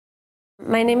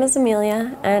My name is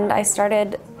Amelia, and I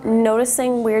started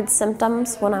noticing weird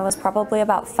symptoms when I was probably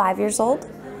about 5 years old.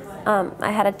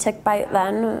 I had a tick bite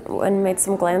then and made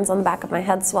some glands on the back of my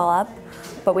head swell up,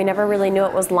 but we never really knew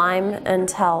it was Lyme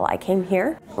until I came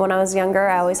here. When I was younger,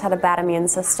 I always had a bad immune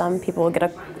system. People would get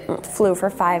a flu for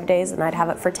 5 days and I'd have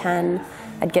it for 10.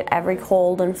 I'd get every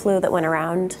cold and flu that went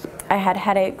around. I had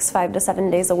headaches 5 to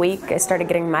 7 days a week. I started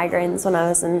getting migraines when I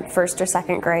was in 1st or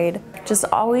 2nd grade. Just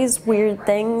always weird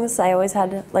things. I always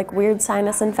had like weird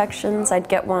sinus infections. I'd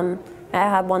get one. I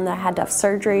had one that I had to have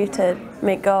surgery to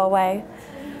make go away.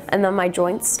 And then my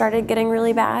joints started getting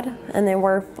really bad, and they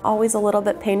were always a little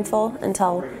bit painful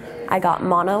until I got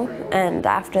mono, and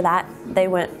after that they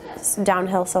went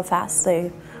downhill so fast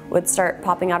they would start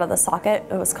popping out of the socket.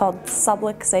 It was called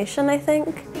subluxation, I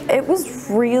think. It was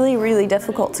really, really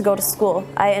difficult to go to school.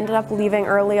 I ended up leaving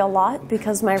early a lot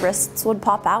because my wrists would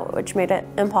pop out, which made it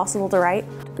impossible to write.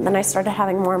 And then I started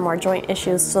having more and more joint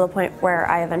issues to the point where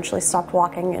I eventually stopped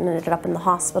walking and ended up in the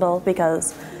hospital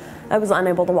because I was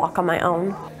unable to walk on my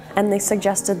own. And they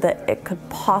suggested that it could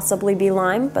possibly be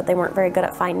Lyme, but they weren't very good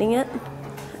at finding it,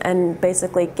 and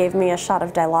basically gave me a shot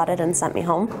of Dilaudid and sent me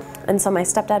home. And so my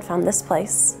stepdad found this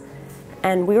place,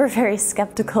 and we were very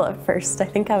skeptical at first. I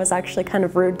think I was actually kind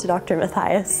of rude to Dr.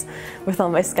 Matthias with all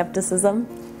my skepticism.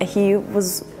 He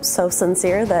was so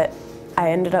sincere that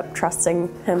I ended up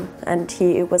trusting him, and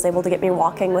he was able to get me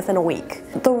walking within a week.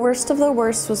 The worst of the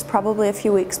worst was probably a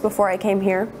few weeks before I came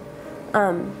here.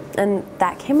 And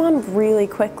that came on really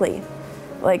quickly.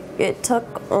 Like, it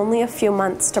took only a few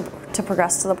months to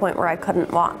progress to the point where I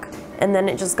couldn't walk. And then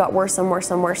it just got worse and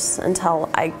worse and worse until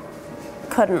I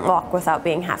couldn't walk without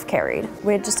being half carried.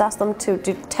 We had just asked them to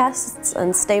do tests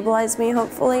and stabilize me,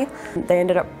 hopefully. They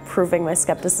ended up proving my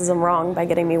skepticism wrong by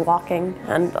getting me walking,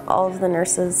 and all of the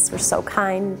nurses were so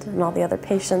kind, and all the other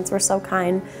patients were so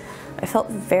kind. I felt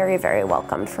very, very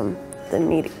welcomed from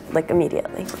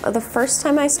immediately. The first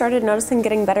time I started noticing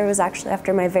getting better was actually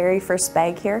after my very first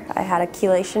bag here. I had a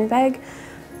chelation bag,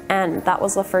 and that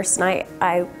was the first night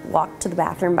I walked to the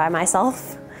bathroom by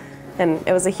myself. And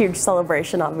it was a huge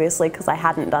celebration, obviously, because I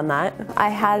hadn't done that. I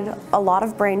had a lot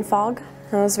of brain fog.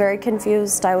 I was very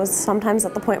confused. I was sometimes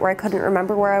at the point where I couldn't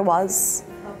remember where I was.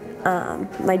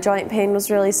 My joint pain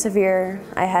was really severe.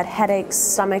 I had headaches,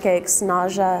 stomach aches,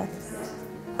 nausea,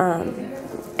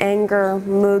 anger,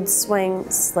 mood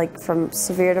swings, like from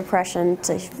severe depression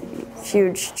to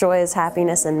huge joyous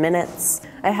happiness in minutes.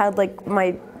 I had like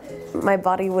my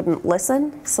body wouldn't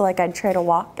listen, so like I'd try to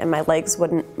walk and my legs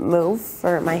wouldn't move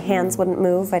or my hands wouldn't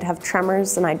move. I'd have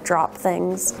tremors and I'd drop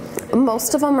things.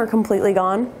 Most of them are completely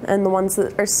gone, and the ones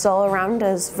that are still around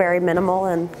is very minimal,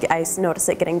 and I notice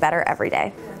it getting better every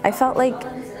day. I felt like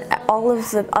all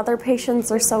of the other patients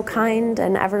are so kind,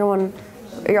 and everyone,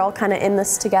 you're all kind of in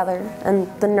this together, and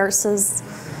the nurses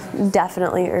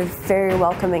definitely are very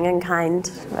welcoming and kind.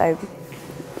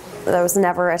 There was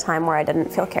never a time where I didn't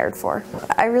feel cared for.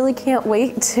 I really can't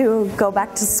wait to go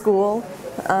back to school.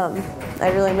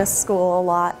 I really miss school a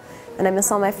lot, and I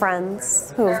miss all my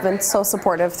friends who have been so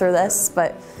supportive through this,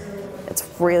 but it's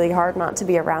really hard not to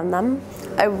be around them.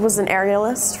 I was an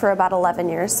aerialist for about 11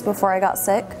 years before I got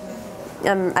sick.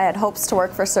 I had hopes to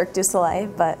work for Cirque du Soleil,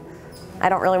 but I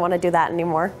don't really want to do that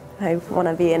anymore. I want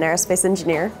to be an aerospace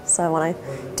engineer, so I want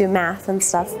to do math and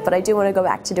stuff, but I do want to go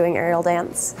back to doing aerial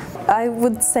dance. I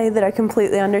would say that I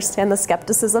completely understand the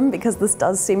skepticism because this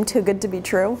does seem too good to be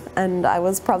true, and I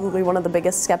was probably one of the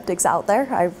biggest skeptics out there.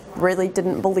 I really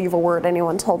didn't believe a word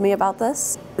anyone told me about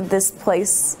this. This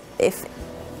place, if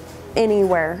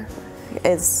anywhere,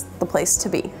 is the place to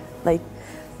be. Like,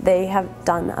 they have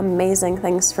done amazing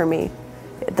things for me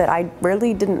that I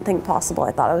really didn't think possible.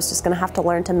 I thought I was just going to have to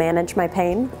learn to manage my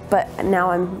pain, but now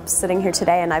I'm sitting here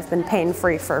today and I've been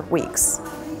pain-free for weeks.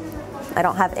 I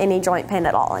don't have any joint pain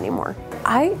at all anymore.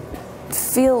 I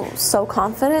feel so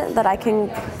confident that I can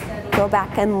go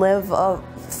back and live a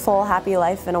full, happy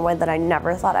life in a way that I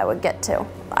never thought I would get to.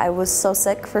 I was so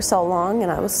sick for so long,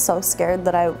 and I was so scared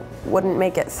that I wouldn't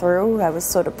make it through. I was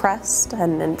so depressed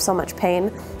and in so much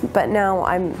pain, but now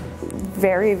I'm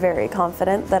very, very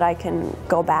confident that I can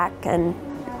go back and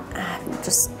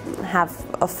just have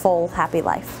a full, happy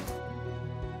life.